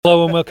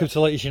Hello and welcome to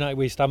the latest United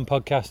We Stand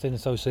podcast in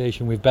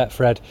association with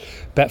Betfred.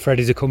 Betfred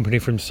is a company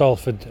from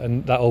Salford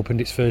and that opened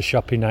its first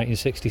shop in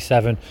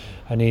 1967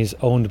 and is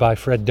owned by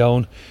Fred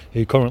Doan,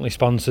 who currently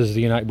sponsors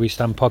the United We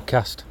Stand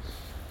podcast.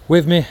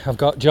 With me I've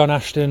got John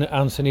Ashton,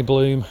 Anthony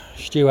Bloom,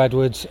 Stu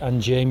Edwards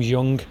and James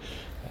Young.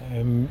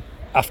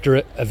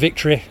 After a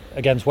victory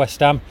against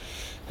West Ham,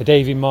 a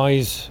David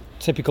Moyes,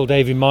 typical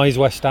David Moyes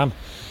West Ham,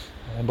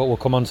 but we'll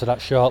come on to that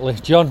shortly.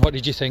 John, what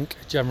did you think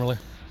generally?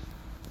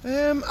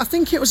 I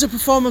think it was a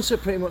performance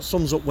that pretty much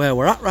sums up where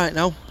we're at right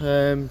now.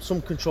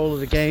 Some control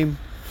of the game,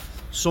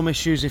 some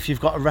issues if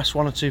you've got to rest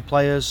one or two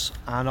players,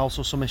 and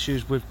also some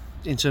issues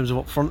in terms of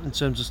up front, in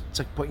terms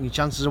of putting your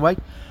chances away.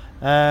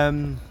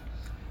 One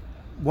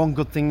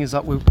good thing is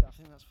that I think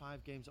that's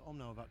 5 games at home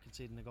now without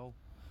conceding a goal,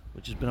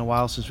 which has been a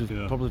while since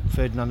probably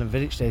Ferdinand and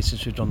Vidic days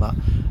since we've done that.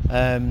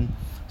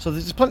 So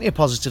there's plenty of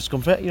positives to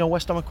come from it. You know,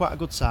 West Ham are quite a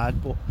good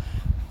side, but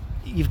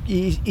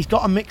he's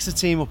got to mix the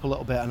team up a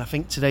little bit, and I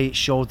think today it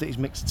showed that he's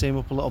mixed the team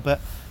up a little bit.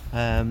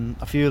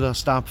 A few of the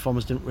star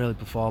performers didn't really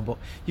perform, but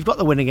you've got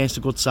the win against a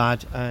good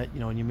side, and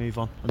you move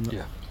on.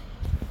 Yeah,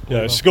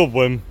 it's a good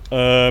win.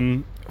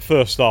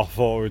 First half I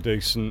thought we were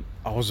decent.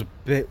 I was a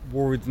bit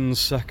worried in the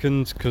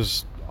second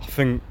because I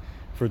think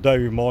for a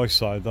David Moyes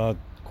side they had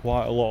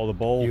quite a lot of the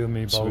ball. You and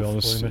me both, to be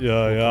honest.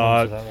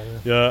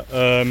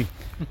 Yeah.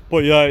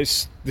 But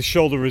they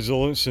showed the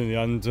resilience in the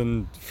end,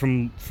 and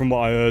from what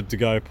I heard, the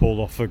guy pulled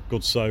off a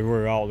good save. We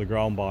were out of the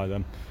ground by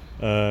them.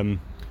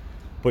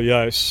 But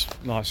it's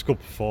a good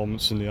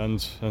performance in the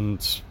end, and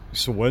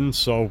it's a win,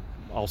 so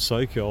I'll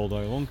take it all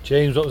day long.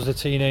 James, what was the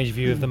teenage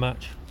view of the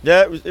match?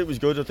 Yeah, it was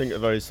good. I think a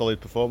very solid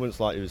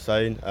performance, like you were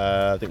saying.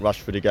 I think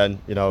Rashford again,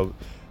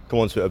 come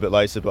on to it a bit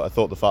later, but I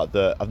thought the fact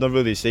that I've never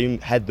really seen him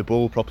head the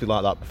ball properly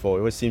like that before. He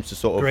always seems to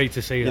sort of great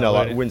to see,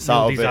 wince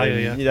out of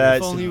it.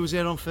 If only he was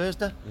here on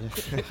Thursday.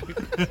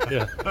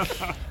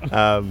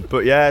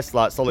 But it's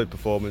like solid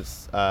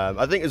performance.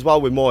 I think as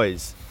well with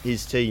Moyes,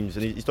 his teams,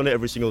 and he's done it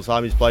every single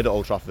time he's played at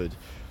Old Trafford.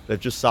 They've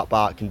just sat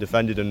back and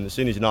defended, and as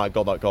soon as United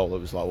got that goal, it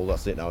was like, well,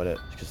 that's it now,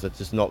 innit? Because they're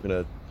just not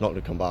gonna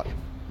come back.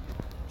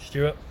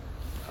 Stuart?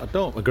 I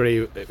don't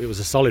agree. It was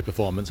a solid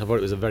performance. I thought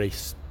it was a very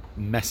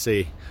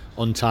messy,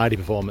 untidy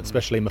performance,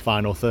 especially in the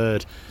final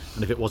third.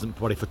 And if it wasn't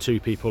probably for 2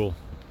 people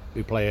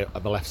who play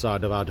at the left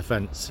side of our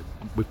defence,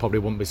 we probably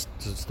wouldn't be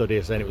stood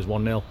here saying it was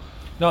 1-0. No,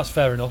 that's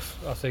fair enough.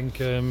 I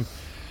think,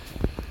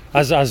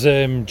 as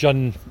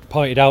John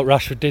pointed out,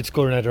 Rashford did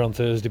score an header on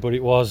Thursday, but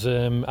it was,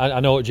 I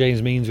know what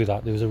James means with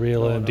that. There was a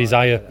real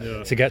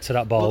desire to get to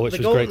that ball, which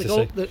was great to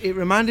see. It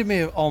reminded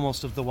me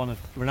almost of the one of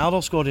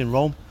Ronaldo scored in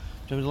Rome.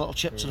 There was a little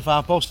chip to the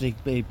far post and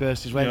he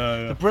burst his way.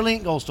 The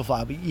brilliant goal, stuff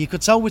like that. But you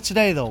could tell with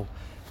today though,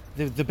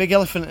 the big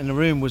elephant in the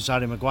room was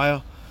Harry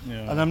Maguire.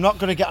 And I'm not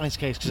going to get on his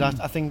case because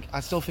I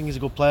still think he's a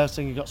good player. I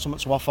think he's got something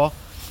to offer.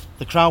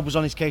 The crowd was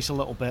on his case a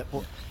little bit,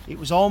 but it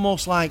was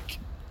almost like,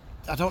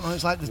 I don't know,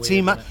 it's like the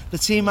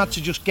team had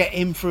to just get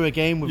him through a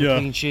game with a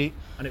clean sheet.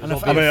 And it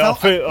I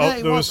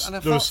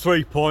think there was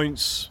 3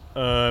 points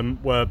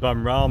where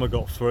Ben Rama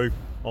got through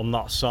on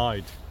that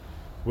side,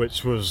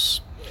 which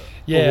was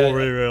a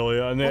worry really.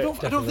 And I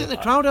don't think the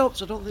crowd helps.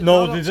 They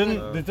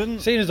didn't.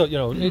 Seeing as though,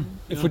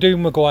 if we're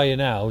doing Maguire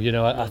now,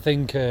 I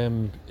think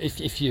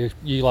if you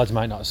lads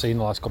might not have seen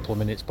the last couple of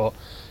minutes, but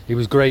he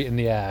was great in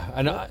the air,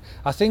 and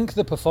I think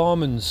the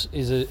performance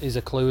is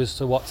a clue as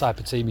to what type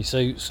of team he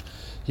suits.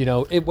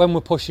 When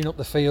we're pushing up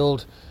the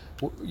field,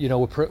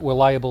 we're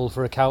liable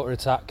for a counter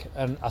attack,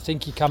 and I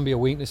think he can be a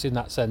weakness in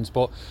that sense.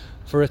 But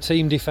for a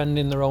team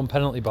defending their own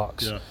penalty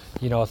box,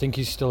 I think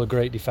he's still a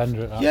great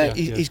defender at that.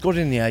 He's good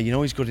in the air.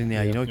 He's good in the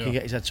air. He can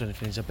get his head to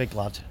anything. He's a big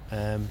lad.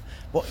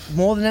 But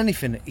more than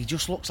anything, he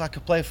just looks like a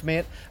player for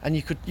me. And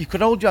you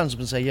could hold your hands up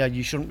and say,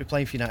 you shouldn't be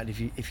playing for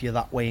United if you're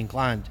that way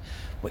inclined.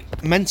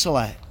 But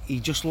mentally, he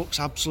just looks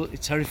absolutely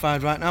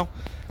terrified right now.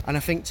 And I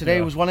think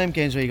today was one of them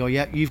games where you go,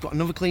 you've got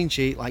another clean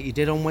sheet like you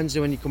did on Wednesday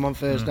when you come on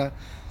Thursday.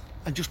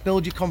 And just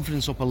build your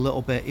confidence up a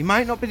little bit. He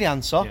might not be the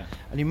answer,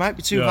 and he might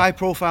be too high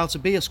profile to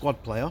be a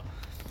squad player.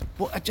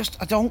 But I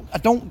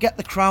don't get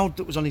the crowd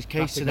that was on his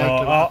case today.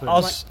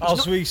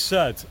 As we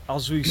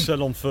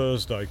said on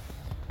Thursday,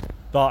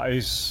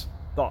 that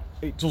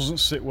it doesn't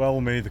sit well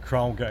with me. The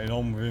crowd getting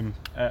on with him.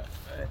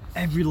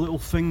 Every little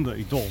thing that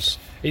he does,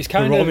 it's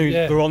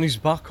they're on his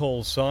back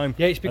all the time.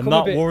 Yeah, it's become and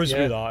that a bit, worries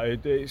me.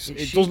 That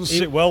it doesn't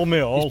sit well with me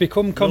at all. It's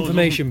become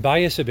confirmation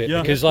bias a bit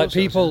because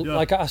people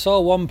like I saw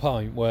one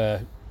point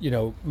where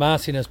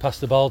Martinez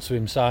passed the ball to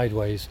him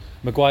sideways,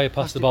 Maguire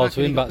passed the ball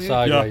to him back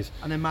sideways,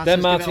 and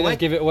then Martinez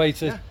give it away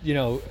to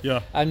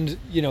and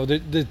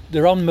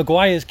they're on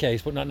Maguire's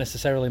case, but not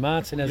necessarily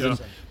Martinez.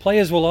 And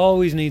players will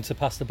always need to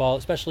pass the ball,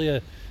 especially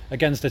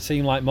against a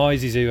team like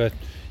Moyes who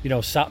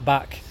are sat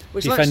back.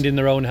 Defending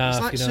their own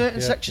half. It's like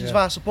certain sections of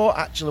our support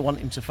actually want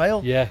him to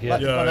fail.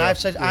 I've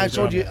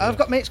told you. I've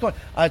got mates going,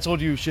 I told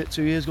you shit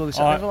 2 years ago.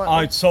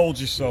 I told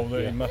you so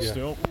that he messed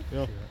it up.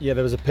 Yeah,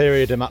 there was a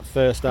period in that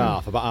first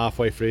half, about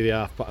halfway through the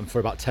half, and for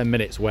about 10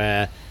 minutes,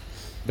 where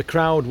the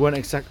crowd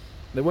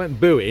weren't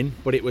booing,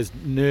 but it was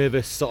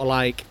nervous, sort of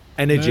like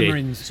energy.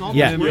 Murmurings. It's almost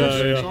Yeah. worse.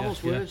 Yeah, yeah. It's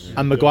almost worse.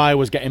 And Maguire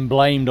was getting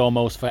blamed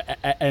almost for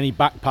any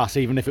back pass,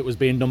 even if it was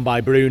being done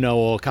by Bruno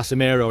or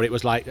Casemiro. It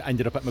was like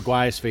ended up at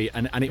Maguire's feet,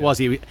 and it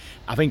was.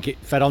 I think it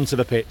fed onto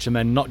the pitch, and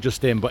then not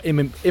just him, but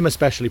him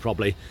especially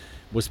probably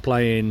was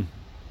playing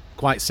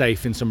quite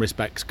safe in some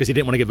respects because he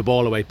didn't want to give the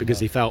ball away because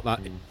he felt that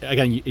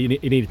again he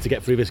needed to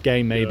get through this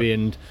game maybe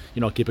and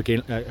keep a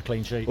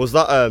clean sheet. Was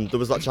that there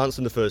was that chance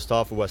in the first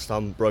half where West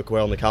Ham broke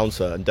away on the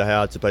counter and De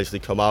Gea had to basically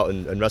come out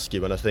and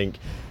rescue, and I think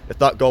if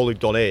that goal had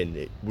gone in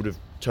it would have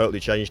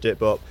totally changed it.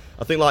 But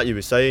I think like you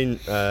were saying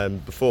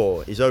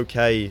before, he's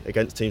okay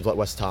against teams like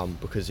West Ham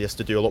because he has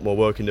to do a lot more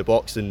work in the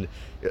box and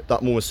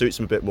that more suits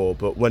him a bit more.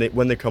 But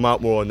when they come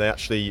out more and they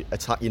actually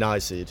attack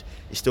United,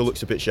 he still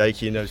looks a bit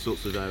shaky in those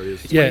sorts of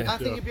areas. Yeah. I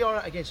think he'd be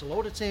alright against a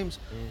load of teams,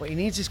 but he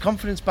needs his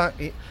confidence back.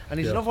 And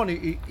he's another one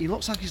who he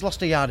looks like he's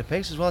lost a yard of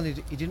pace as well. And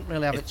he didn't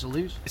really have it to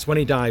lose. It's when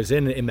he dives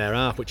in their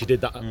half, which he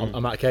did that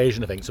on that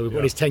occasion, I think. So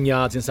when he's 10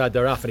 yards inside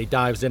their half and he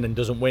dives in and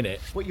doesn't win it,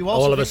 But you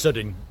also all of a think-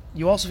 sudden.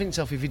 You also think to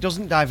yourself, if he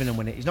doesn't dive in and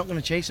win it, he's not going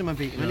to chase him and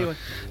beat him anyway.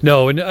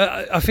 No, and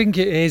I think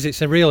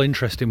it's a real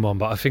interesting one,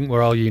 but I think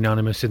we're all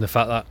unanimous in the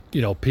fact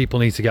that people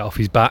need to get off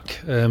his back.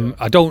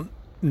 I don't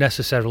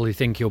necessarily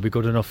think he'll be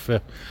good enough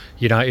for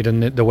United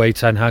and the way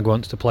Ten Hag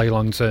wants to play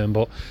long term,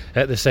 but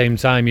at the same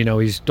time,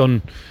 he's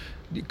done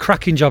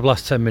cracking job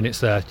last 10 minutes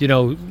there,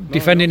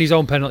 defending his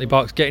own penalty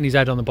box, getting his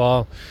head on the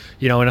ball,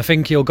 and I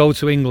think he'll go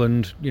to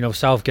England.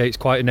 Southgate's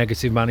quite a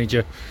negative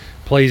manager,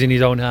 plays in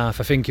his own half.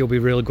 I think he'll be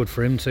really good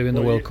for him too in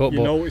the World Cup.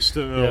 You noticed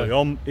it early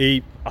on.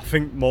 I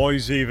think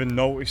Moyes even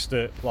noticed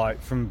it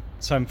like from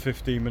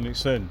 10-15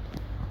 minutes in.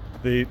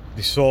 They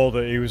saw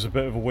that he was a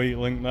bit of a weak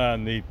link there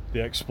and they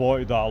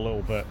exploited that a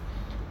little bit.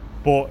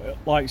 But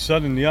like I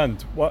said, in the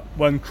end,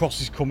 when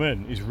crosses come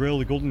in, he's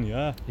really good in the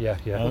air. Yeah.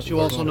 Plus, you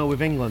also know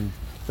with England,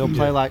 they'll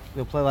play like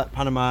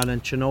Panama and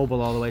then Chernobyl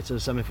all the way to the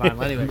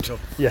semi-final anyway. So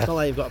it's not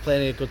like you've got to play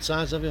any good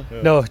sides, have you?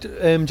 No,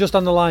 just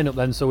on the lineup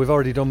then. So we've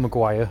already done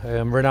Maguire.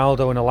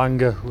 Ronaldo and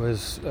Elanga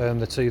was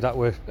the two that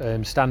were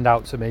stand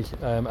out to me.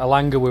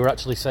 Elanga, we were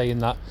actually saying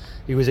that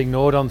he was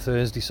ignored on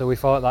Thursday, so we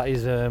thought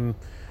that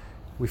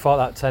we thought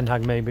that Ten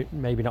Hag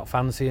maybe not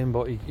fancy him,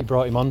 but he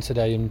brought him on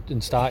today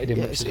and started him.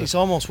 Yeah, it's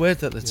almost weird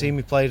that the team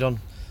we played on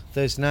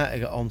Thursday night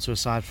got onto a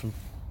side from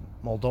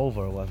Moldova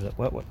or whatever.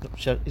 What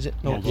is it?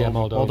 No,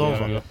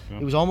 Moldova. Yeah.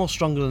 He was almost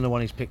stronger than the one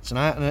he's picked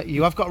tonight, and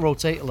you have got to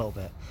rotate a little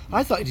bit.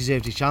 I thought he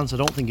deserved his chance. I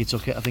don't think he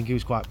took it. I think he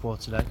was quite poor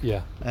today.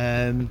 Yeah.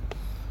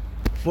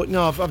 But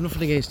no, I've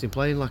nothing against him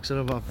playing. Like I said,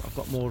 I've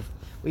got more.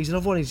 He's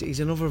another one.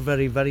 He's another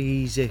very, very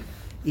easy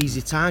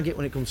target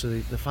when it comes to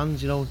the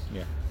fans.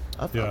 Yeah.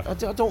 I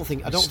don't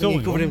think he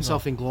covered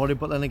himself in glory,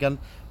 but then again,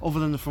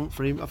 other than the front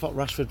three, I thought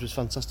Rashford was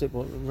fantastic,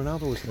 but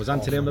Ronaldo was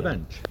Anthony on the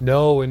bench?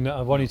 No, and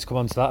I wanted to come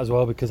on to that as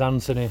well because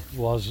Anthony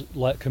was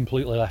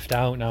completely left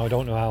out. Now I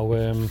don't know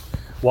how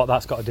what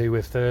that's got to do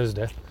with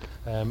Thursday.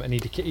 And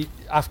he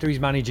after his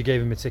manager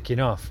gave him a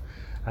ticking off,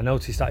 I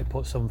noticed that he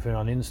put something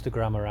on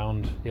Instagram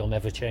around he'll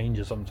never change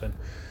or something.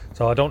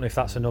 So I don't know if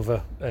that's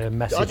another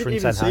message I from didn't Ten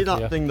even see Hag.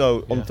 that thing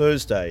though on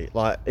Thursday.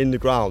 Like in the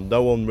ground,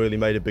 no one really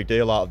made a big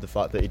deal out of the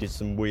fact that he did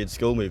some weird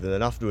skill move, and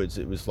then afterwards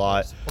it was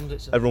like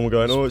everyone were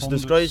going, "Oh, it's a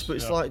disgrace," but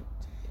it's like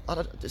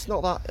it's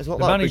not that. It's not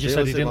The that manager big deal,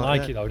 said he is it? didn't Like,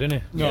 like it though,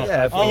 didn't he? No,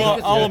 Yeah,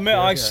 I'll admit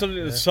I said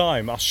it at the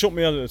time. I shook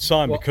my head at the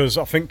time because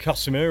I think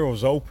Casemiro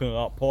was open at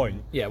that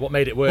point. Yeah, what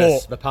made it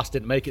worse? But- The pass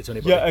didn't make it to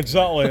anybody. Yeah,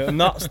 exactly,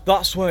 and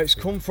that's where it's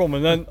come from.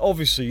 And then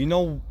obviously,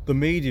 the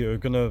media are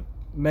gonna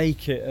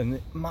make it a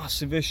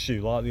massive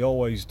issue like they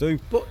always do.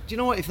 But do you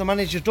know what? If the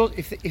manager does,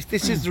 if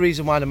this is the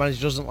reason why the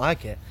manager doesn't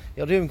like it,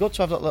 it'll do him good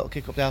to have that little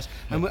kick up the arse.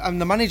 And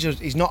the manager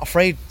is not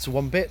afraid to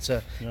one bit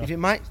to.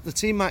 If the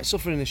team might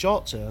suffer in the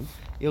short term,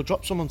 he'll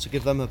drop someone to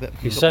give them a bit of a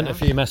kick He's up sent the a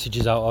arse. few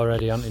messages out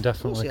already, hasn't he?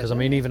 Definitely, Of course because he I has,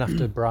 mean, even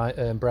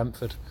after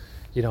Brentford,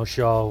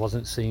 Shaw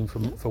wasn't seen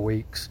for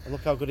weeks. And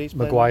look how good he's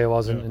playing. Maguire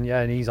wasn't,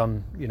 and he's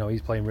on.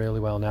 He's playing really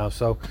well now.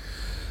 So,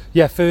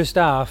 yeah, first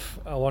half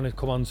I want to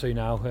come on to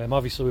now.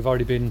 Obviously, we've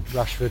already been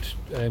Rashford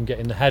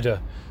getting the header,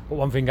 but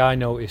one thing I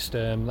noticed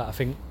that I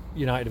think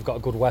United have got a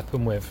good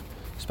weapon with,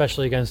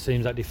 especially against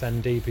teams that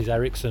defend deep, is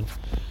Eriksen.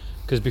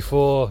 Because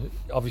before,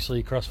 obviously,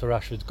 he crossed for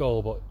Rashford's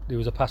goal, but there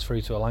was a pass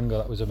through to Elanga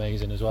that was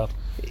amazing as well.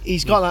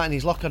 He's got that in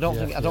his lock. I don't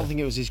Yeah, think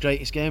it was his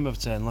greatest game of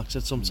 10. Like I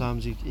said,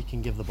 sometimes he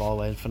can give the ball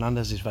away, and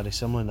Fernandes is very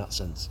similar in that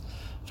sense.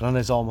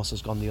 Fernandes almost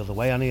has gone the other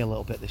way, hasn't he, a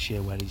little bit this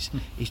year, where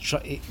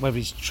whether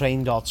he's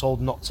trained or told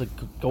not to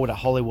go with a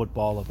Hollywood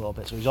ball a little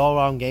bit. So his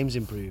all-round game's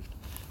improved,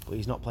 but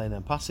he's not playing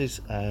them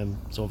passes.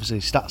 So obviously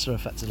his stats are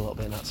affected a little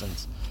bit in that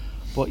sense.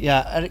 But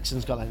yeah,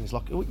 Eriksen's got that in his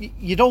lock.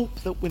 You'd hope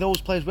that with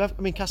those players,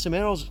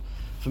 Casemiro's,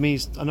 for me,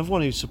 is another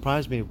one who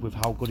surprised me with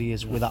how good he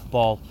is with that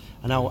ball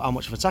and how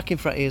much of an attacking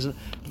threat he is.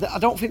 I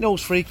don't think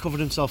those three covered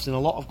themselves in a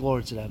lot of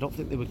glory today. I don't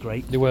think they were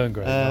great. They weren't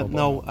great.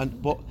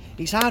 But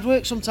it's hard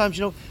work sometimes.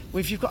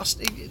 If you've got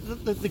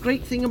the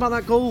great thing about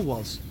that goal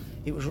was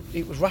it was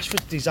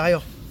Rashford's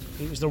desire.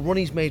 It was the run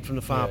he's made from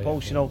the far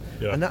post,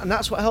 Yeah. and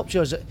that's what helped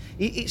you. Is that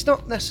it's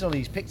not necessarily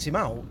he's picked him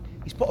out.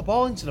 He's put a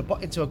ball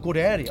into a good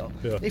area.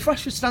 Yeah. If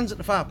Rashford stands at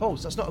the far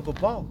post, that's not a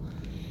good ball.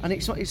 and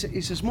it's not.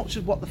 It's as much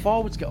as what the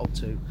forwards get up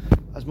to,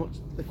 as much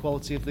the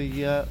quality of the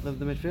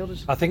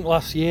midfielders. I think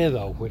last year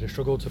though we'd have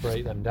struggled to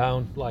break them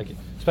down, like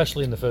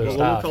especially in the first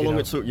Well, half. look how long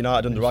it took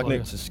United under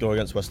Ragnick to score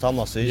against West Ham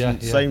last season.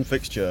 Yeah. Same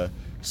fixture,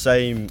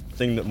 same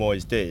thing that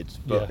Moyes did,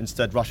 but Yeah.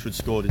 instead Rashford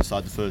scored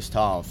inside the first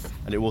half,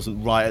 and it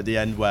wasn't right at the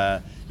end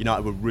where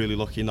United were really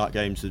lucky in that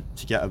game to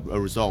get a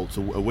result,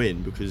 a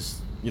win,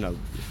 because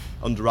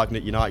under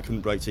Ragnick United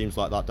couldn't break teams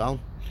like that down.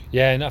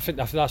 Yeah, and I think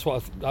that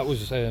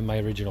was my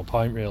original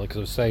point really, because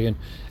I was saying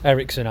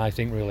Eriksen I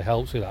think really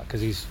helps with that,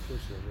 because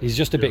he's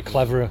just a bit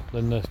cleverer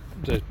than the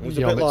He's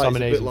a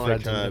bit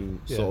like Fred,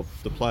 sort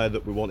of the player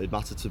that we wanted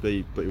Mata to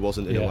be, but he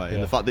wasn't in a way.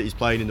 And the fact that he's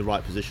playing in the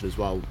right position as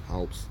well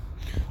helps.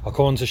 I'll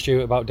come on to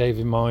Stuart about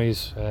David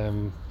Moyes.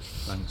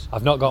 Thanks.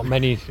 I've not got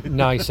many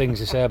nice things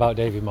to say about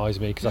David Moyes,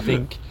 because I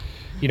think,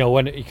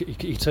 when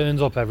he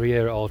turns up every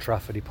year at Old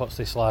Trafford, he puts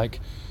this like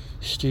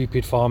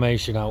stupid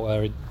formation out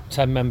where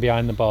 10 men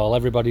behind the ball,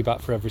 everybody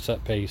back for every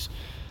set piece.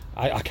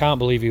 I can't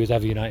believe he was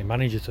ever United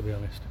manager, to be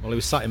honest. Well, he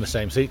was sat in the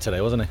same seat today,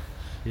 wasn't he?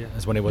 Yeah.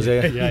 As when he was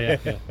here. Yeah.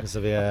 Because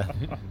of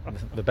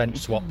the bench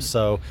swaps,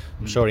 so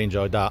I'm sure he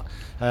enjoyed that.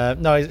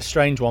 No, it's a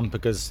strange one,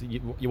 because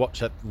you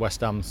watch at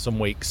West Ham some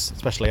weeks,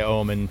 especially at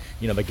home, and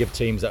they give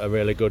teams that are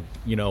really good,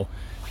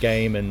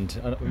 game, and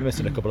we're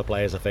missing a couple of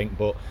players, I think,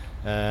 but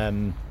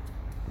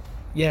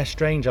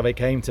strange how it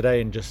came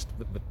today, and just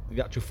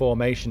the actual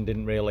formation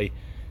didn't really.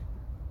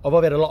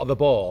 Although they had a lot of the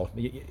ball,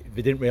 they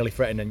didn't really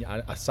threaten, and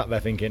I sat there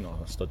thinking,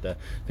 I stood there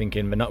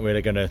thinking they're not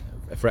really going to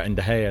threaten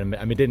De Gea, and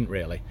they didn't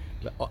really.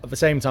 But at the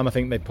same time, I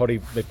think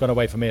they've gone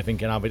away from me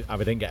thinking how they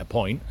didn't get a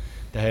point.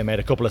 De Gea made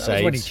a couple of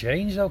saves. That was when he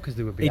changed though, because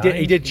they were behind.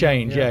 He did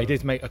change, yeah. He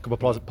did make a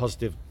couple of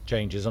positive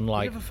changes,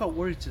 unlike. You never felt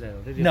worried today,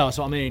 though, did you? No, that's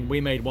what I mean. We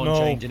made one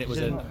change, and it was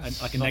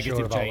like a Not negative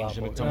sure about change.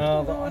 that, and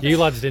but you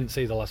lads didn't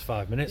see the last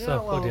 5 minutes,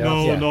 though. well, Bloody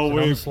hell. No,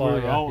 we It's an were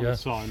onslaught, out at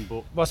the time, but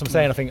Well, that's what I'm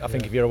saying. I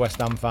think if you're a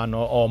West Ham fan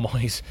or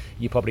Moyes,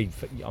 you probably,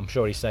 I'm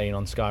sure he's saying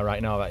on Sky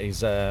right now that he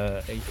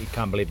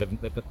can't believe that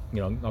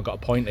not got a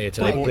point here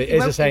today. But it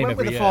is the same with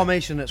every the year.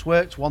 formation that's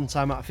worked one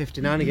time out of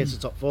 59 against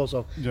the top four,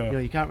 so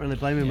you can't really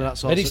blame him with that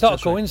sort And of it's not a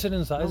success rate.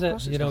 coincidence, that, is No, it? of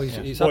course it's not.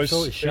 It's Well,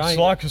 absolutely shite. it's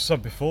like I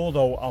said before,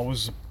 though.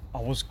 I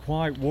was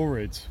quite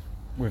worried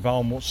with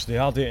how much they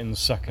had it in the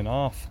second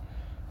half,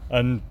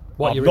 and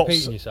What, I'm you're not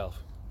repeating yourself?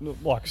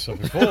 Like I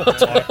said before. No,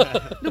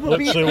 but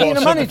Literally being what a I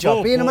said manager,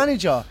 before,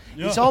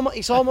 but-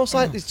 it's almost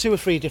like there's 2 or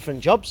 3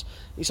 different jobs.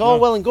 It's all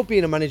well and good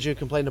being a manager who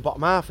can play in the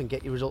bottom half and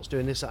get your results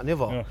doing this, that, and the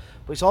other. Yeah.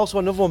 But it's also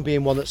another one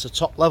being one that's a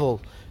top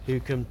level who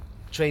can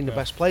train the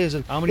best players.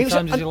 And How many it was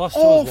times has an he lost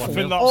to us? awful, I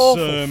think that's,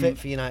 awful fit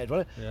for United,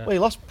 wasn't it? Yeah. Well, he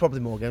lost probably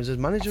more games as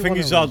manager. I think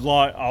he's wasn't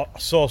had I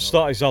saw a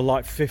stat. He's had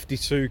like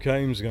 52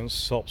 games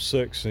against the top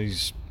 6. I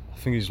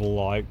think he's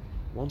like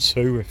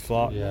 2, if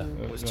that. Yeah.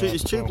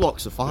 It's two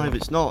blocks of 5.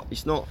 It's not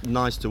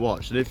nice to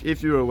watch. And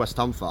if you're a West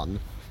Ham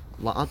fan,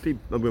 like we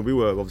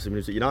were obviously when he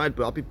was at United,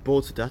 but I'd be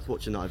bored to death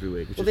watching that every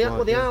week. Well,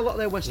 they are a lot of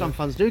their West Ham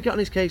fans do get on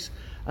his case,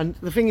 and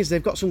the thing is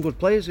they've got some good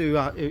players who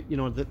are,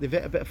 they've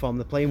hit a bit of form,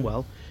 they're playing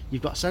well.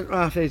 You've got centre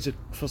half who's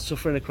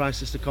suffering a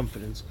crisis of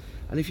confidence,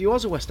 and if you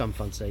was a West Ham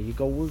fan today, you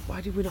go, well,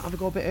 why did we not have a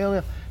go a bit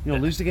earlier?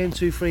 Lose the game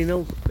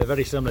 2-3-0. They're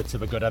very similar to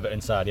the good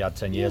Everton side he had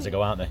 10 years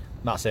ago, aren't they?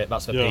 That's it.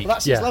 That's the peak. Well,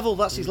 that's his level.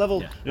 That's his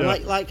level. Yeah.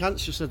 And like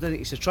Hans just said,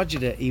 it's a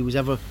tragedy that he was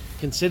ever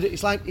considered.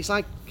 It's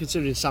like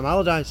considering Sam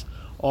Allardyce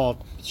or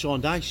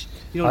Sean Dyche.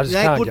 I just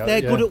They're can't good. get-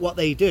 They're good yeah. at what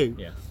they do.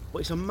 Yeah. But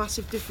it's a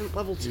massive different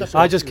level to step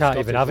I up just to can't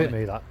Scottish, even have it, isn't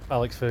me, that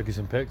Alex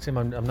Ferguson picked him.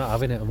 I'm not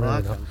having it. I'm Well, I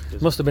really not.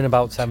 can't. Must have been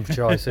about 10th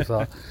choice, if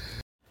that.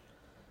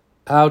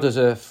 How does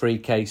a free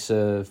case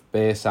of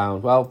beer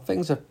sound? Well,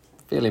 things are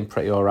feeling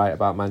pretty all right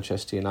about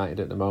Manchester United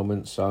at the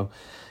moment, so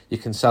you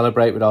can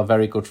celebrate with our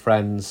very good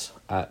friends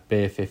at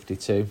Beer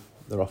 52.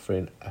 They're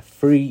offering a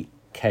free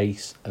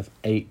case of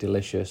 8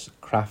 delicious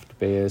craft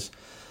beers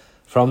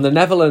from the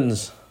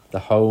Netherlands, the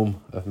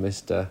home of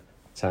Mr.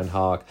 Ten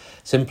Hag.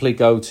 Simply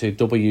go to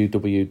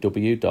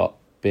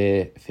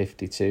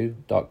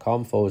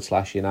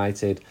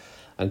www.beer52.com/United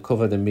and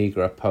cover the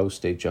meagre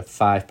postage of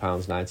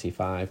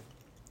 £5.95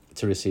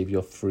 to receive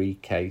your free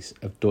case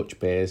of Dutch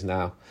beers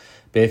now.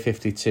 Beer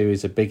 52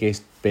 is the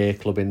biggest beer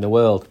club in the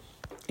world.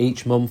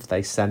 Each month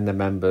they send their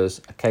members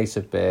a case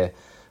of beer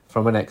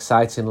from an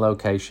exciting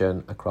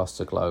location across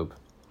the globe.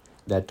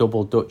 Their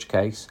double Dutch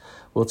case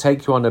will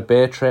take you on a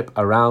beer trip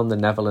around the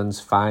Netherlands'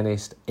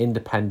 finest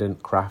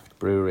independent craft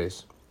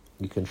breweries.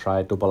 You can try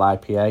a double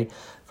IPA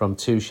from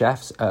 2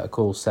 Chefs at a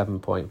cool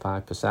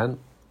 7.5%.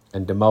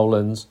 And De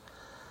Molen's,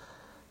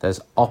 there's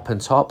Op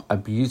and Top, a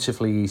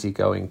beautifully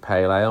easygoing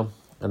pale ale.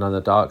 And on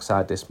the dark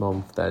side this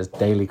month, there's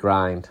Daily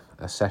Grind,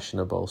 a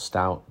sessionable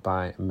stout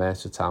by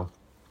Mercertown.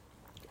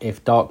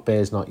 If dark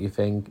beer's not your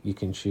thing, you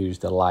can choose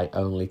the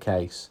light-only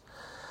case.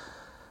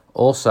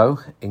 Also,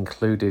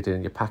 included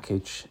in your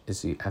package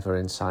is the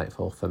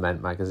ever-insightful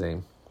Ferment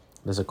magazine.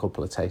 There's a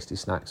couple of tasty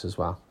snacks as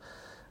well.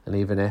 And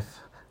even if,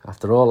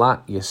 after all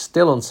that, you're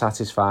still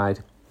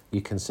unsatisfied,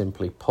 you can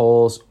simply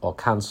pause or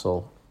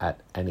cancel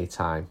at any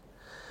time.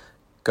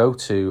 Go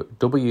to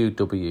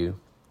www.beer52.com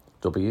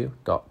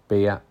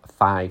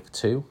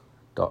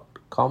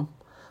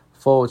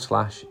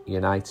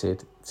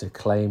beer52.com/United to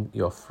claim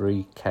your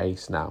free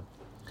case now.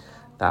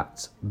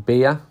 That's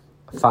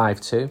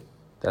beer52,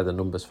 they're the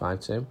numbers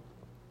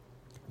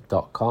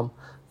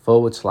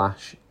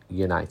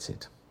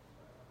 52.com/United.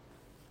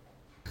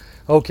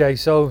 Okay,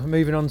 so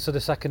moving on to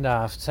the second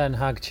half, Ten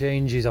Hag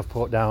changes I've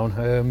put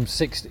down.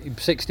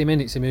 60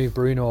 minutes he moved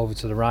Bruno over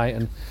to the right,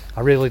 and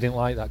I really didn't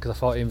like that because I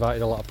thought he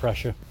invited a lot of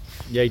pressure.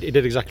 Yeah, he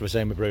did exactly the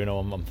same with Bruno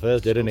on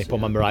Thursday, didn't he? Put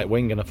him on the right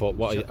wing, and I thought,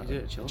 what?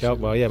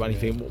 Well, yeah, but you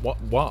think,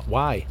 what?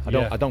 Why?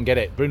 I don't get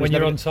it. Bruno's When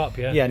you're never, on top,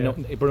 No,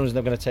 Bruno's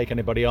never going to take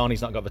anybody on.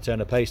 He's not got the turn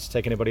of pace to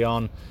take anybody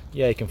on.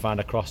 Yeah, he can find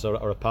a cross or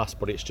a pass,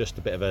 but it's just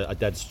a bit of a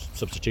dead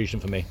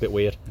substitution for me. A bit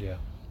weird.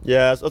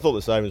 Yeah, I thought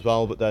the same as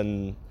well, but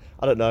then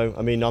I don't know.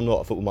 I mean, I'm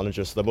not a football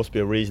manager, so there must be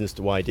a reason as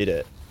to why he did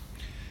it.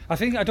 I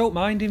think I don't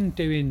mind him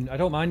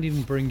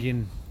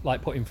bringing,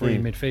 like, putting three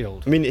in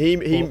midfield. I mean, he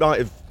might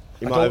have.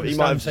 He might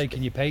have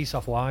taking your pace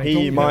off wide.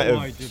 He might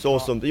have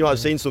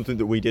seen something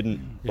that we didn't,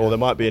 or there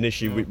might be an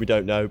issue we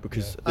don't know,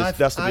 because there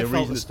has to be a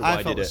reason as to why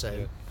he did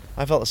it.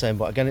 I felt the same,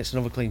 but again, it's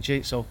another clean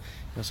sheet, so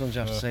sometimes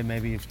you have to say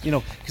maybe,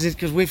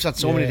 because we've had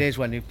so many days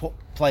when you put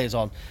players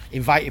on,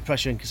 invited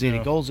pressure and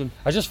conceded goals, and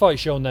I just thought he'd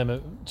shown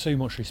them too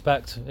much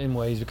respect in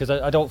ways, because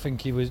I don't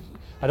think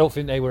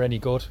they were any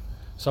good.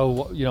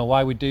 So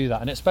why would do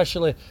that? And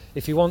especially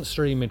if he wants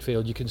three in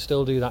midfield, you can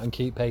still do that and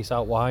keep pace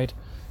out wide.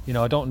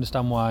 I don't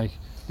understand why.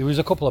 There was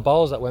a couple of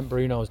balls that went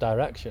Bruno's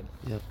direction,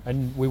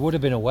 and we would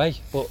have been away,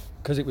 but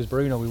because it was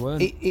Bruno, we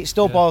weren't. It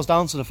still boils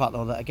down to the fact,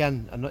 though, that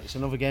again, it's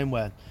another game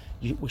where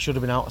we should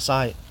have been out of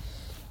sight,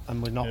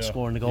 and we're not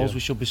scoring the goals we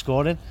should be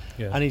scoring.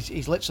 And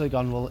he's literally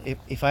gone, well,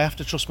 if I have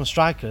to trust my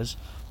strikers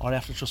or I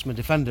have to trust my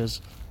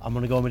defenders, I'm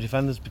going to go with my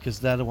defenders, because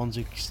they're the ones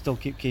who still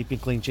keep keeping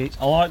clean sheets.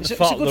 It's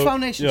a good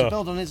foundation to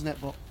build on, isn't it?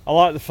 But I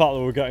like the fact that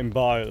we're getting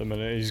by at the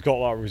minute. He's got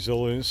that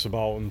resilience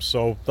about him,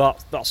 so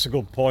that's a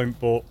good point.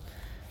 But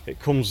it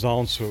comes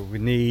down to it. We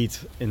need,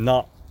 in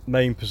that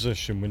main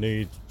position, we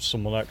need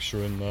someone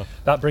extra in there.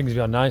 That brings me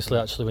on nicely,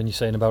 actually, when you're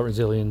saying about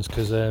resilience,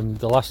 because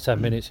the last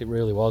 10 minutes it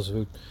really was.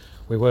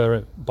 We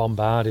were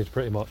bombarded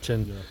pretty much,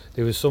 and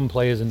there was some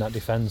players in that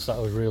defence that I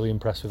was really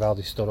impressed with how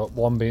they stood up.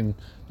 One being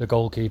the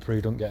goalkeeper,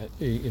 who don't get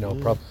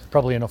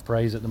probably enough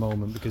praise at the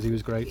moment, because he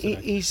was great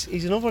today.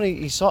 He's another one.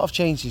 He's sort of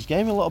changed his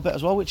game a little bit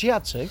as well, which he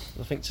had to,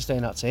 I think, to stay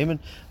in that team. And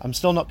I'm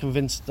still not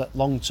convinced that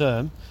long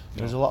term.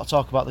 There's a lot of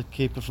talk about the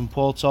keeper from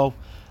Porto.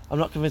 I'm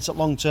not convinced that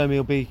long term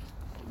he'll be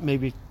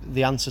maybe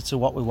the answer to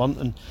what we want,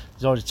 and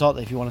he's already taught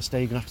that if you want to stay,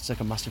 you're going to have to take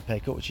a massive pay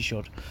cut, which he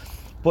should.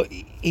 But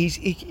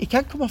he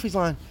can't come off his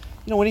line.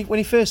 When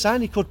he first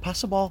signed, he could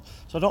pass a ball,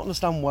 so I don't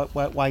understand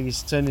why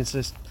he's turned into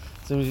this.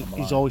 So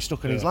he's always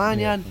stuck on his line.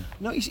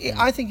 No,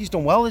 I think he's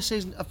done well this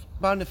season.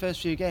 About in the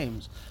first few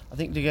games, I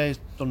think De Gea's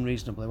done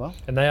reasonably well.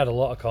 And they had a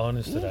lot of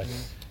corners today.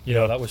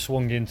 That was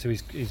swung into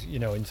his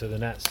into the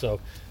net. So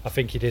I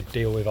think he did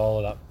deal with all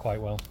of that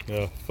quite well.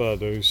 Yeah, fair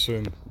dues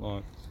soon.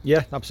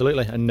 Yeah,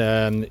 absolutely, and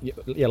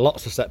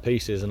lots of set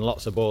pieces and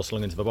lots of balls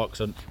slung into the box.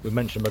 And we've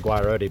mentioned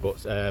Maguire already,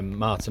 but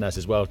Martinez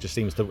as well just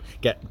seems to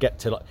get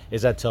to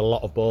his head to a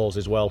lot of balls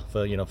as well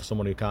for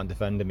someone who can't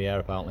defend in the air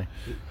apparently.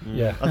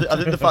 Yeah, I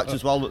think the fact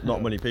as well that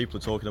not many people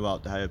are talking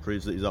about De Gea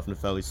proves that he's having a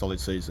fairly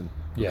solid season.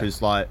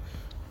 Because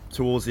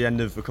towards the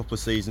end of a couple of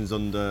seasons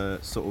under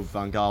sort of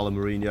Van Gaal and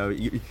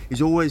Mourinho,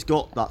 he's always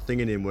got that thing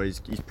in him where he's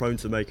prone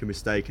to make a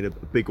mistake, and a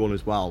big one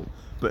as well.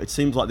 But it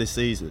seems like this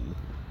season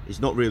he's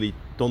not really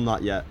done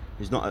that yet.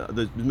 He's not. I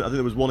think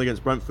there was one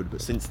against Brentford,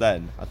 but since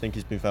then, I think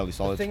he's been fairly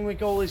solid. The thing with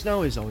goalies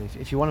now is, though,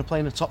 if you want to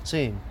play in a top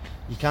team,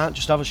 you can't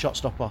just have a shot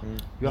stopper.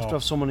 You have to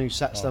have someone who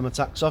sets them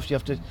attacks off. You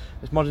have to.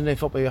 It's modern day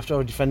football. You have to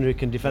have a defender who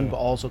can defend, but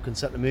also can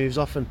set the moves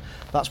off. And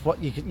that's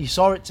what you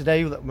saw it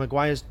today. That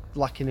Maguire's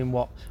lacking in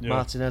what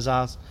Martinez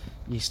has.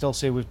 You still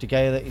see with De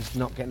Gea that he's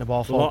not getting the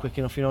ball forward quick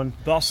enough. And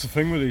that's the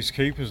thing with these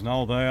keepers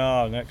now. They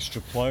are an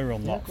extra player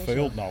on that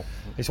field now.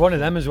 It's one of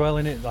them as well,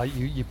 isn't it? Like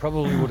you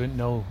probably wouldn't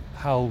know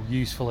how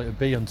useful it would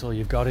be until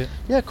you've got it.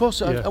 Yeah, of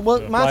course.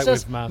 Well,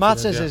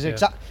 Martinez is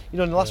exact. In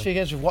the last few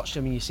games we've watched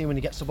him, and you see when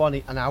he gets the ball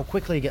and how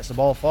quickly he gets the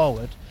ball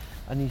forward,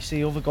 and you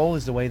see other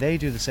goalies the way they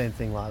do the same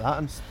thing like that.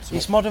 And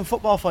it's modern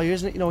football for you,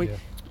 isn't it?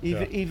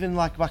 Even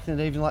like back in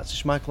the day, even like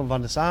Schmeichel and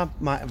Van der Sar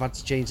might have had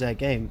to change their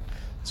game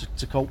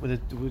to cope with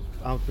it.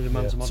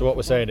 So what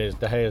we're saying is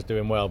De Gea's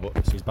doing well,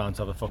 but he's bound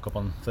to have a fuck up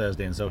on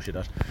Thursday, and so should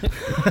I.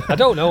 I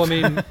don't know. I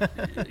mean,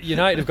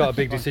 United have got a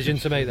big decision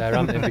to make there,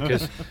 haven't they?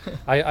 Because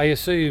I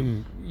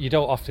assume you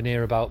don't often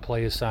hear about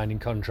players signing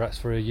contracts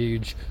for a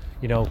huge,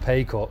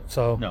 pay cut.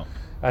 So no.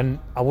 And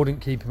I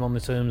wouldn't keep him on the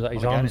terms that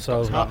he's on.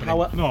 So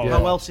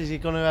how else is he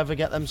going to ever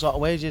get them sort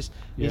of wages?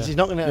 He's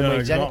not going to get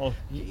wages. Exactly.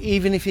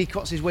 Even if he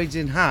cuts his wages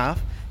in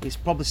half, it's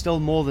probably still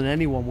more than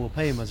anyone will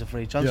pay him as a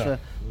free transfer.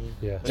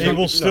 He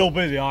will still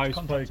be the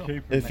highest paid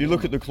keeper. If you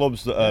look at the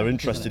clubs that are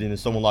interested in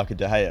someone like a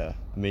De Gea,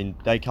 I mean,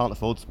 they can't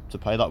afford to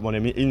pay that money. I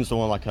mean, even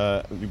someone like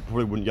you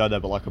probably wouldn't go there,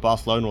 but like a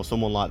Barcelona or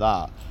someone like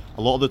that,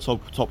 a lot of the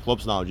top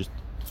clubs now just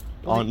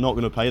aren't not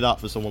going to pay that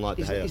for someone like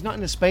De Gea. He's not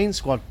in the Spain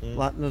squad.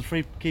 Like the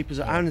 3 keepers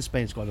that are in the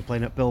Spain squad are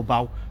playing at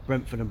Bilbao,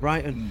 Brentford, and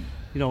Brighton.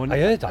 You know, and I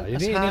heard that.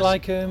 that's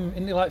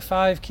Isn't he like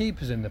 5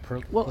 keepers in the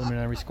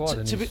preliminary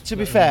squad? To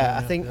be fair,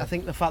 I think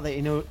the fact that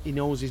he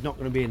knows he's not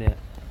going to be in it,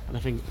 and I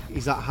think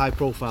he's that high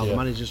profile. The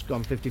manager's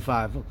gone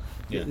 55.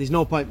 There's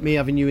no point me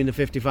having you in the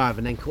 55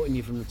 and then cutting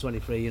you from the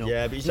 23. You know.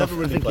 Yeah, but he's never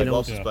really played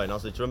well for Spain,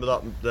 has he? Do you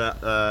remember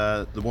that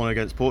the one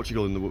against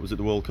Portugal in the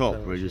World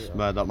Cup where he just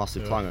made that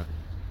massive clanger?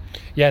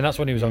 Yeah, and that's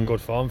when he was on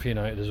good form for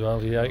United as well.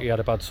 He had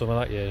a bad summer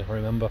that year, I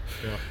remember.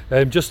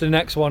 Just the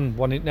next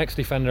next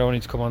defender I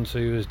wanted to come on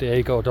to was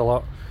Diego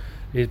Dalot.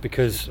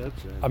 Because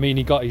I mean,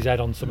 he got his head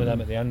on some of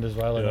them at the end as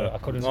well. And I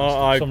couldn't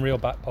some real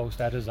back post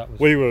headers. That was.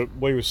 We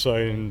were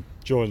saying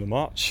during the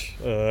match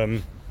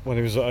when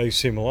he was at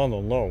AC Milan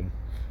on loan,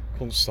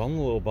 couldn't stand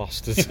the little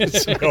bastard.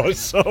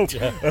 Because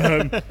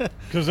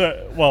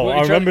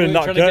I remember in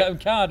that game. Trying to get him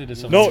carded or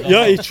something.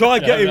 No, he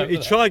tried getting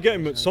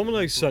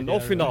McTominay sent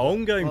off in that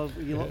home game.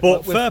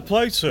 But fair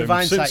play to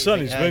him. Since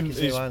then,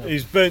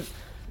 he's been.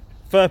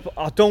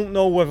 I don't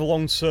know whether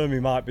long term he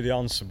might be the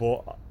answer,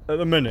 but at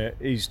the minute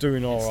he's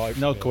doing all right.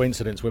 No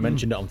coincidence. We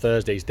mentioned it on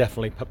Thursday. He's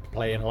definitely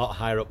playing a lot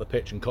higher up the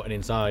pitch and cutting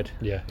inside.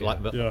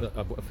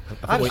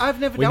 I've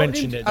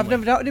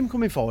never doubted him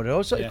coming forward. I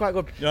always thought he was quite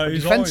good.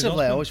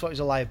 Defensively, I always thought he was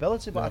a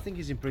liability, but I think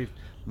he's improved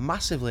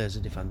massively as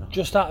a defender.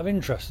 Just out of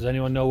interest, does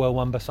anyone know where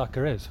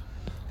Wan-Bissaka is?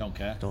 Don't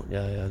care.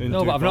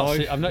 No, but I've not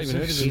even heard of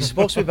him. He's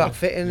supposed to be back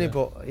fit, isn't he?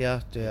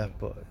 But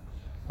but.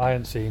 I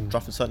hadn't seen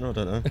Trafford Centre, I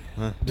don't know.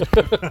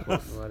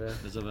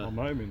 There's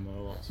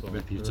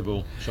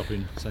reputable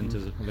shopping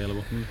centres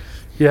available.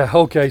 Yeah,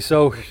 okay,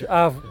 so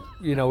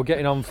we're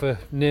getting on for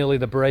nearly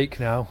the break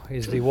now.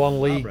 Is the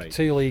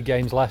 2 league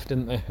games left,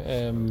 isn't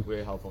there?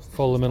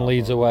 Fulham and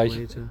Leeds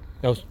away.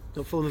 No,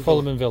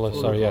 Fulham and Villa.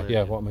 Sorry,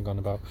 yeah. What am I going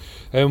about?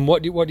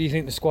 What do you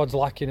think the squad's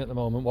lacking at the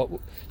moment? What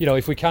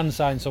if we can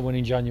sign someone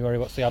in January,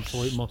 what's the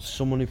absolute must?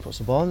 Someone who puts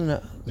the ball in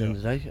it at the end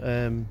of the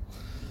day.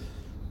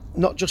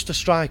 Not just a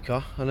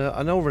striker, and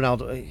I know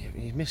Ronaldo,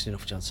 he's missing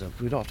enough chances.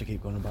 We don't have to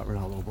keep going about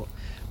Ronaldo, but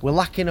we're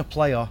lacking a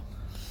player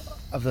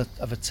of a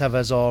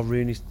Tevez or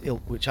Rooney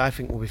ilk, which I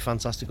think will be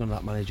fantastic under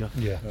that manager.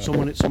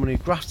 Someone who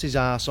grafts his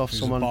arse off,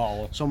 someone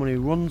who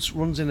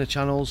runs in the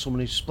channels, someone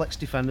who splits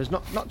defenders,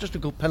 not just a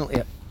good penalty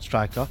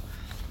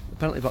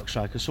box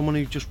striker, someone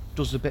who just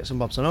does the bits and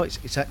bobs. I know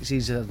it's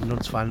easier than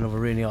to find another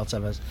Rooney or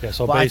Tevez. Yeah,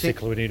 so but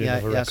basically we need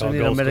another record. So we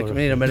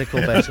need a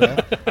medical base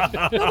there.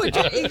 No,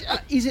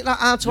 is it that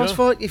hard to ask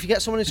for? If you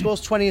get someone who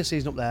scores 20 a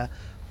season up there,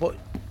 but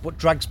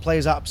drags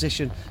players out of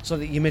position so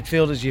that your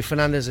midfielders, your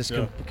Fernandezes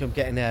can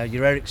get in there,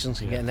 your Erikssons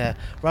can get in there,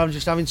 rather than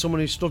just having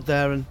someone who stood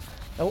there and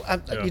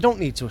you don't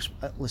need to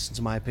listen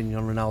to my opinion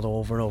on Ronaldo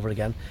over and over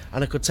again.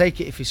 And I could take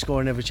it if he's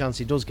scoring every chance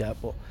he does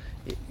get, but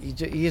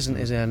he isn't,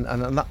 is he?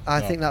 And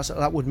I think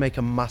that would make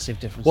a massive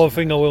difference. One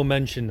thing I will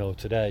mention though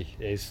today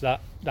is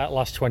that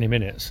last 20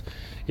 minutes,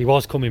 he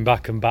was coming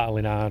back and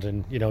battling hard,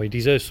 and he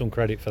deserves some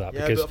credit for that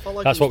because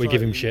that's what we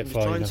give him shit for.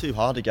 He's trying too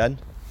hard again.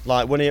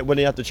 Like when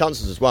he had the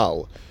chances as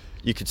well,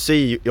 you could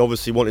see he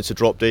obviously wanted to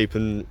drop deep,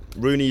 and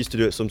Rooney used to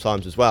do it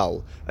sometimes as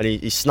well. And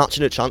he's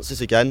snatching at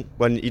chances again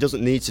when he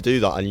doesn't need to do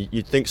that. And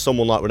you'd think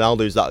someone like Ronaldo,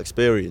 who's that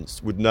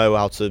experienced, would know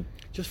how to.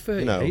 Just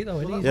 38 though,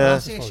 isn't he?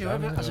 That's the issue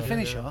as a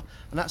finisher,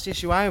 and that's the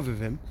issue I have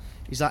with him.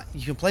 Is that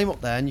you can play him up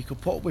there and you can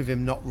put up with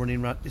him not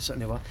running right this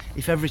and that.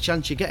 If every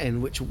chance you get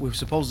in, which we've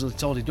supposedly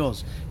told he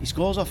does, he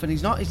scores off, and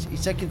he's not.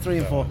 He's taking 3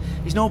 and 4.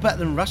 He's no better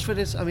than Rashford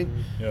is. I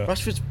mean,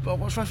 what's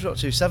Rashford up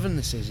to? 7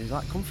 this season. He's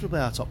like comfortably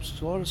our top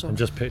scorer. So. I'm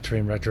just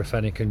picturing Redra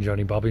Fennick and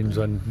Johnny Bobbins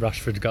when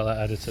Rashford got that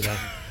header today.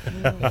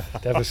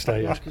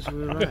 Devastated. Because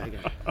we were right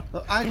again.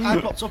 Look, I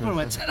popped up and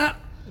went, take that.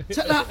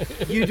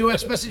 You do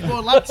us message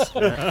board, lads.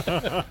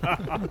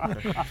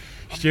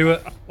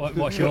 Stuart,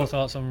 what's your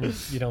thoughts on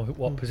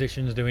what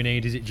positions do we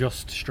need? Is it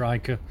just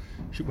striker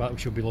what we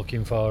should be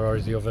looking for, or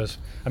is the others?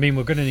 I mean,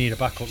 we're going to need a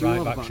backup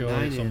right back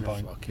surely at some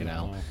point. Fucking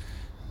hell.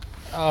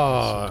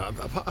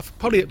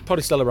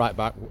 Probably still a right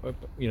back.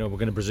 We're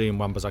going to presume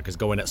Wan-Bissaka's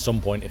going at some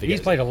point. If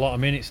he's played a lot of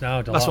minutes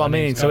now. That's what I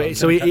mean. So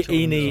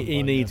he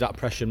needs that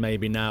pressure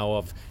maybe now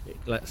of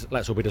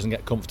let's hope he doesn't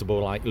get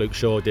comfortable like Luke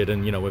Shaw did,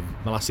 and with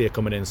Malacia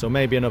coming in. So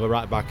maybe another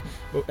right back.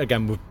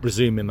 Again, we're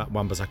presuming that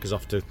Wan-Bissaka's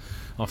off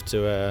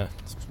to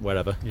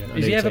wherever. Yeah.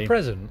 Is he ever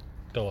present?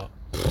 Dollar.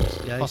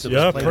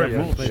 Pretty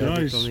much.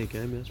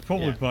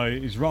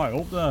 He's right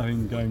up there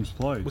in games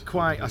played. We're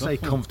quite,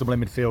 comfortable in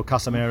midfield.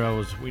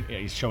 Casemiro's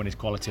he's showing his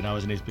quality now,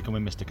 isn't he? He's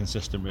becoming Mr.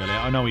 Consistent, really.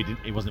 I know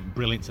he wasn't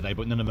brilliant today,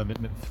 but none of the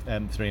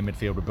 3 in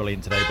midfield were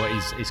brilliant today. But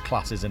he's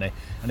class, isn't he?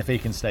 And if he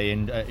can stay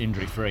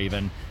injury free,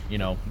 then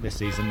this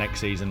season, next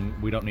season,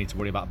 we don't need to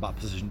worry about that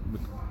position.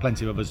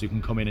 Plenty of others who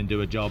can come in and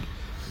do a job,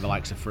 the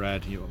likes of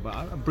Fred.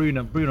 But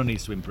Bruno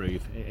needs to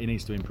improve. He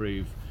needs to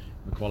improve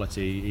the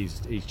quality.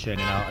 He's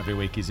churning out every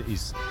week.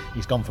 He's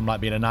gone from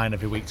like being a 9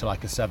 every week to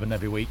like a 7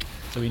 every week.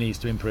 So he needs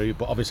to improve.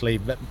 But obviously,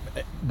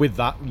 with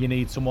that, you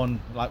need someone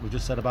like we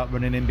just said about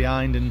running in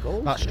behind and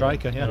that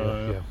striker.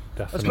 Yeah,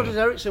 definitely. As good as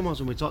Ericsson was,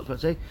 and we talked about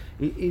today,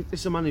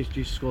 this is a man who's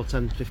due to score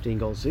 10, 15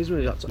 goals a season.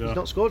 He's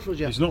not scored for us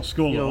yet. He's not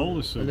scored at all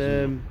this season.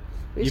 And,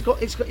 He's got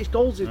his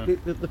goals.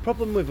 The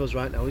problem with us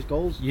right now is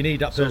goals. You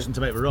need that person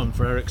to make a run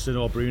for Ericsson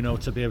or Bruno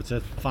to be able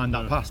to find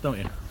that pass, don't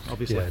you?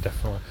 Obviously. Yeah,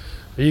 definitely.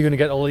 Are you going to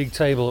get the league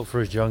table up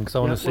for us, John? Because I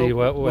want to see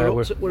where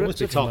we're up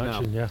to top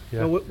now. Yeah.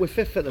 No, we're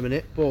fifth at the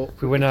minute, but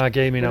if we win our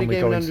game in hand, we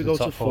go into the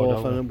top four,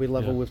 and then we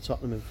level with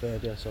Tottenham in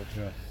third. Yeah, so.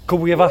 Yeah. Could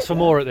we have asked for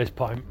more at this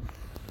point?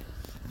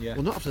 Yeah.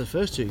 Well, not after the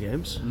first 2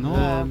 games. No,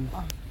 I'm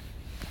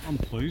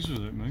pleased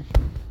with it, mate.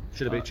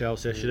 Should have beat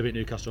Chelsea. Should have beat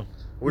Newcastle.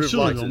 We would have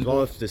liked it as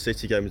well if the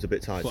City game was a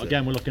bit tighter. But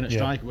again, we're looking at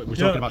strike. We're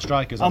talking about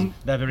strikers.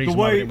 They're the reason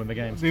why we didn't win the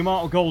games. The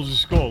amount of goals we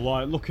scored,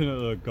 like looking at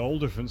the goal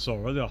difference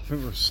already, I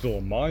think we're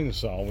still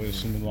minus out with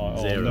something like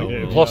Zero.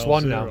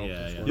 +1 now.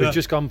 Yeah. We've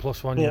just gone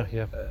 +1. But,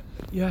 yeah.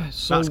 Yeah,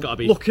 so that's got to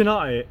be. Looking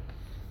at it,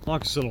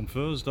 like I said on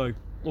Thursday,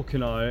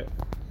 looking at it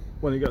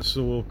when it gets to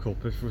the World Cup,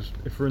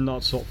 if we're in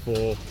that top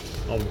 4,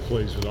 I'll be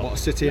pleased with that. What,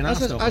 City and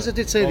Arsenal? As I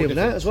did say the other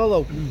night as well,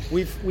 though,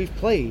 we've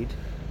played.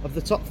 Of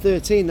the top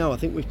 13 now, I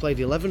think we've played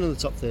 11 of the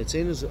top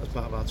 13 as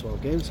part of our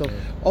 12 games. So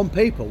on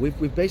paper,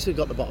 we've basically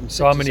got the bottom 6.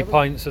 So how many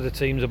points are the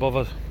teams above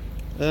us?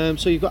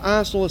 So you've got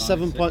Arsenal at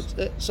 7 points.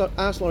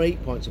 Arsenal are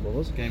 8 points above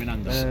us. Game in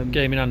hand.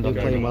 Game in hand. They're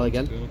playing well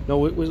again. No,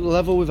 we're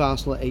level with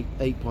Arsenal at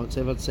 8 points.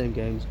 They've had the same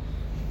games.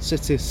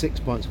 City 6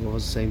 points above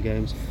us, the same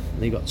games. And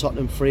then you've got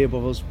Tottenham 3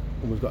 above us,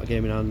 and we've got a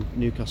game in hand.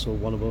 Newcastle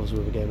 1 above us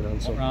with a game in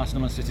hand. So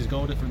Arsenal and City's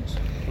goal difference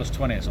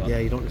 +20 or something. yeah,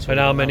 you don't. And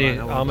how many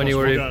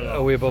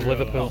are we above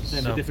Liverpool?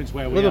 The difference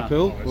where we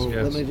Liverpool. are. Well,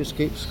 let me just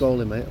keep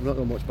scrolling, mate. I've not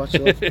got much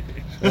bachelor.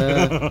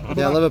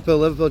 Yeah,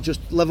 Liverpool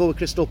just level with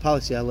Crystal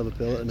Palace. Yeah,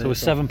 Liverpool. At the minute, So we're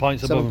 7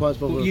 points above. 7 points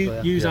above.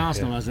 Liverpool, Use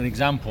Arsenal as an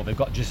example. They've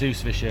got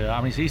Jesus this year. How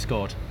many's he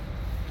scored?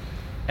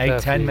 8, Fair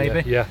 10 few,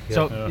 maybe. yeah.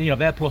 So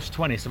they're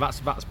 +20. So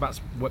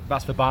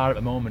that's the bar at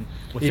the moment.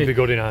 He'd be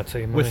good in our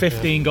team. We're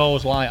 15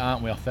 goals light,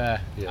 aren't we, off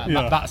there?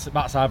 Yeah.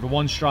 That's either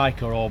one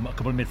striker or a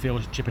couple of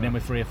midfielders chipping in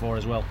with 3 or 4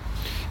 as well.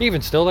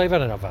 Even still, they've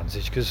had an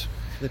advantage because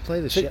They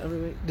play the shit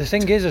every week. the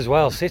thing is as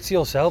well, City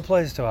will sell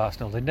players to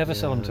Arsenal. They'd never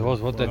sell them to us,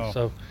 would they? No.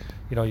 So,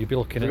 you'd be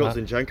looking They at got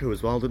that. Zinchenko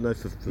as well, didn't they?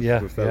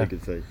 For a fairly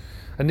good fee.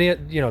 And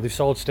they've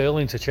sold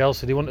Sterling to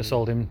Chelsea. They wouldn't have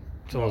sold him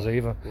to us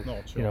either.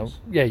 No,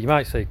 You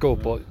might say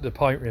good, but the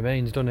point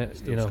remains, doesn't it?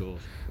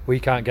 Scores. We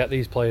can't get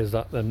these players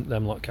that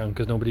them lot can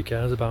because nobody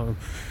cares about them.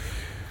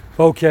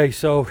 Okay,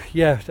 so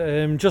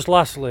just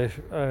lastly,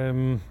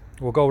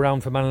 we'll go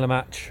round for man of the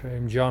match.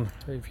 John,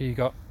 if you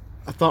got.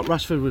 I thought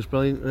Rashford was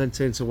brilliant and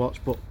entertaining to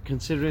watch, but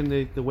considering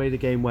the way the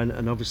game went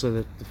and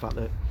obviously the fact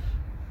that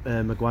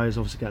Maguire's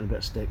obviously getting a bit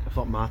of stick, I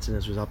thought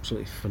Martinez was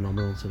absolutely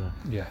phenomenal today.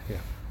 Yeah.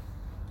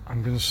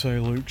 I'm going to say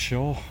Luke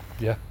Shaw.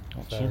 Yeah.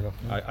 Fair enough.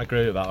 I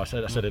agree with that. I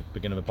said at the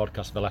beginning of the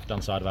podcast, the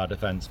left-hand side of our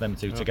defence, them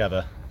two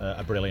together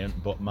are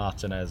brilliant, but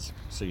Martinez,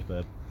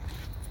 superb.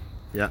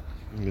 Yeah,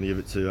 I'm going to give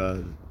it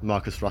to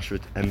Marcus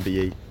Rashford,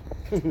 MBE.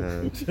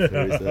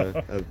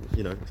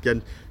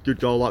 Again, good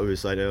goal, like we were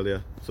saying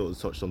earlier. Sort of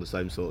touched on the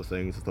same sort of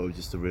things. I thought it was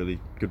just a really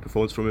good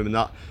performance from him, and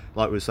that,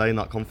 like we were saying,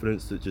 that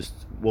confidence that just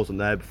wasn't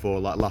there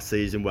before, like last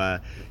season, where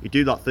he'd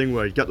do that thing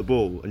where he'd get the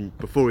ball and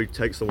before he'd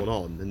take someone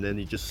on, and then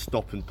he'd just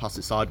stop and pass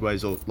it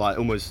sideways or like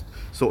almost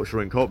sort of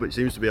shrink up. But he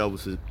seems to be able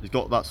to. He's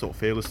got that sort of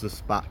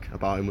fearlessness back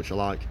about him, which I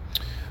like.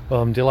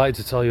 Well, I'm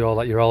delighted to tell you all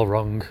that you're all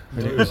wrong.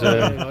 And it was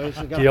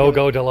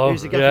Diogo Dalot.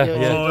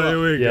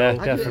 Here we Yeah,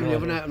 go. I did it the definitely.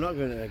 other night. I'm not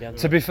doing it again.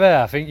 To be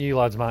fair, I think you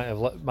lads might have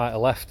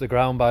left the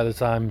ground by the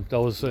time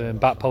those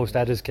back post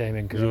headers came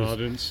in because No, it I was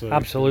didn't see.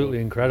 absolutely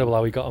incredible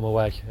how he got them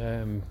away.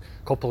 A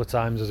couple of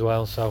times as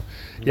well. So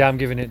yeah, I'm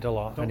giving it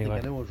Dalot I don't anyway.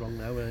 think anyone's wrong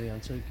now with the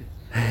answer.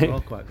 They're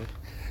all quite good.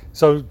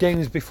 So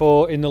games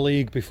in the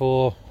league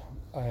before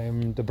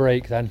the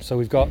break then. So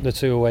we've got the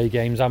 2 away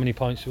games. How many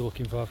points are we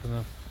looking for from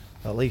them?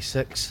 At least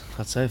 6,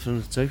 I'd say,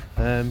 from the 2.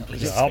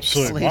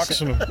 Absolute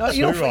maximum.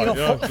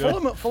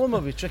 Fulham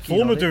will be tricky.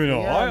 Fulham are doing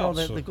all right, No,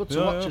 they're actually. good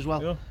to watch as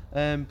well.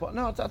 But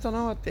no, I don't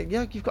know. I think,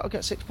 you've got to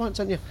get 6 points,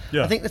 haven't you?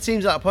 Yeah. I think the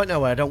team's at a point now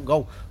where I don't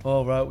go,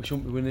 oh right, we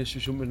shouldn't be winning this, we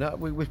shouldn't be that.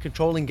 We're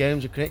controlling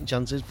games, we're creating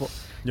chances, but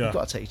you've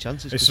got to take your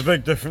chances. It's a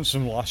big difference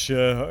from last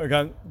year.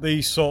 Again,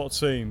 these sort of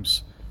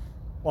teams,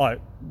 like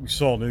we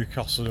saw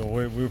Newcastle,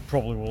 we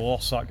probably would have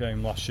lost that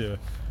game last year.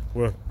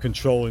 We're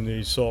controlling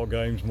these sort of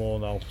games more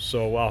now,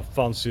 so I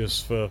fancy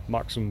us for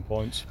maximum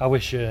points. I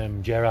wish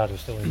Gerrard was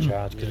still in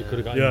charge because he could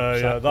have got him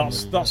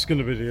sacked. That's going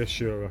to be the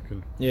issue, I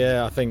reckon.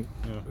 Yeah, I think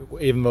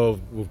even though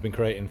we've been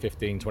creating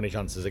 15, 20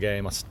 chances a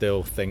game, I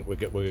still think we're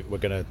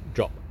going to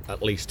drop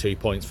at least 2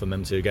 points from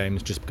them 2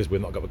 games just because we've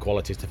not got the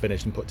qualities to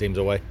finish and put teams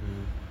away.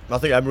 I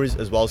think Emery's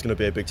as well is going to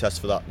be a big test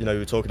for that. We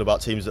were talking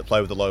about teams that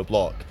play with a low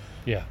block.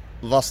 Yeah.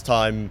 Last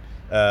time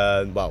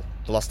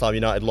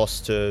United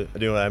lost to a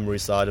Unai Emery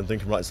side, I'm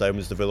thinking right to say,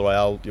 was the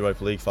Villarreal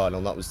Europa League final,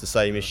 and that was the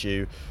same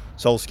issue.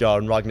 Solskjaer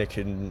and Rangnick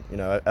and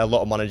a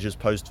lot of managers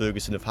post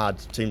Ferguson have had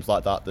teams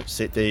like that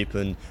sit deep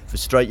and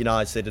frustrate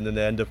United, and then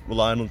they end up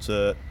relying on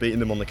to beating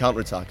them on the counter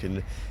attack.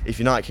 And if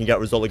United can get a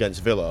result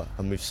against Villa,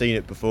 and we've seen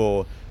it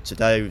before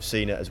today, we've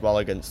seen it as well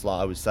against,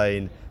 like I was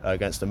saying,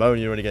 against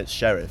Ammonia and against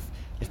Sheriff.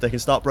 If they can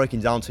start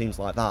breaking down teams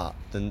like that,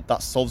 then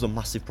that solves a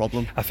massive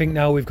problem. I think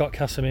now we've got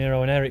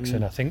Casemiro and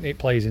Eriksen, I think it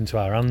plays into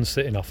our hands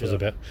sitting off us a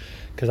bit.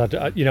 Because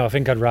I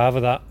think I'd rather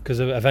that, because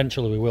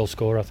eventually we will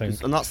score, I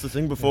think. And that's the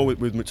thing before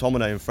with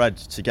McTominay and Fred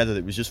together,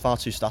 it was just far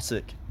too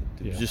static.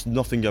 There was just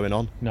nothing going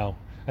on. No.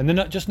 And they're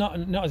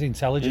not as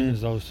intelligent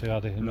as those two, are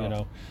they?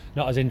 No.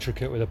 Not as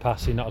intricate with the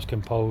passing, not as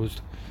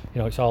composed.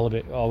 It's all a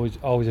bit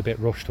always a bit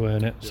rushed,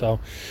 weren't it?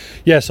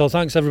 Yeah. So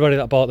thanks everybody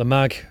that bought the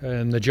mag.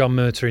 The John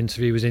Murtagh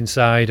interview was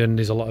inside, and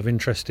there's a lot of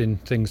interesting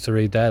things to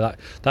read there.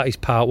 That is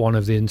part one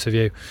of the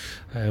interview.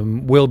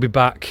 We'll be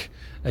back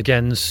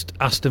against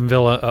Aston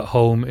Villa at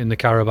home in the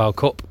Carabao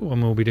Cup when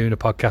we'll be doing a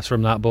podcast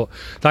from that. But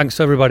thanks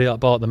to everybody that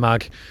bought the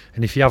mag,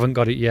 and if you haven't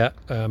got it yet,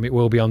 it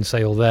will be on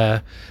sale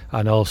there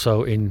and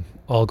also in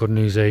all good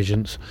news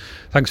agents.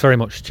 Thanks very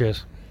much.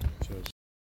 Cheers.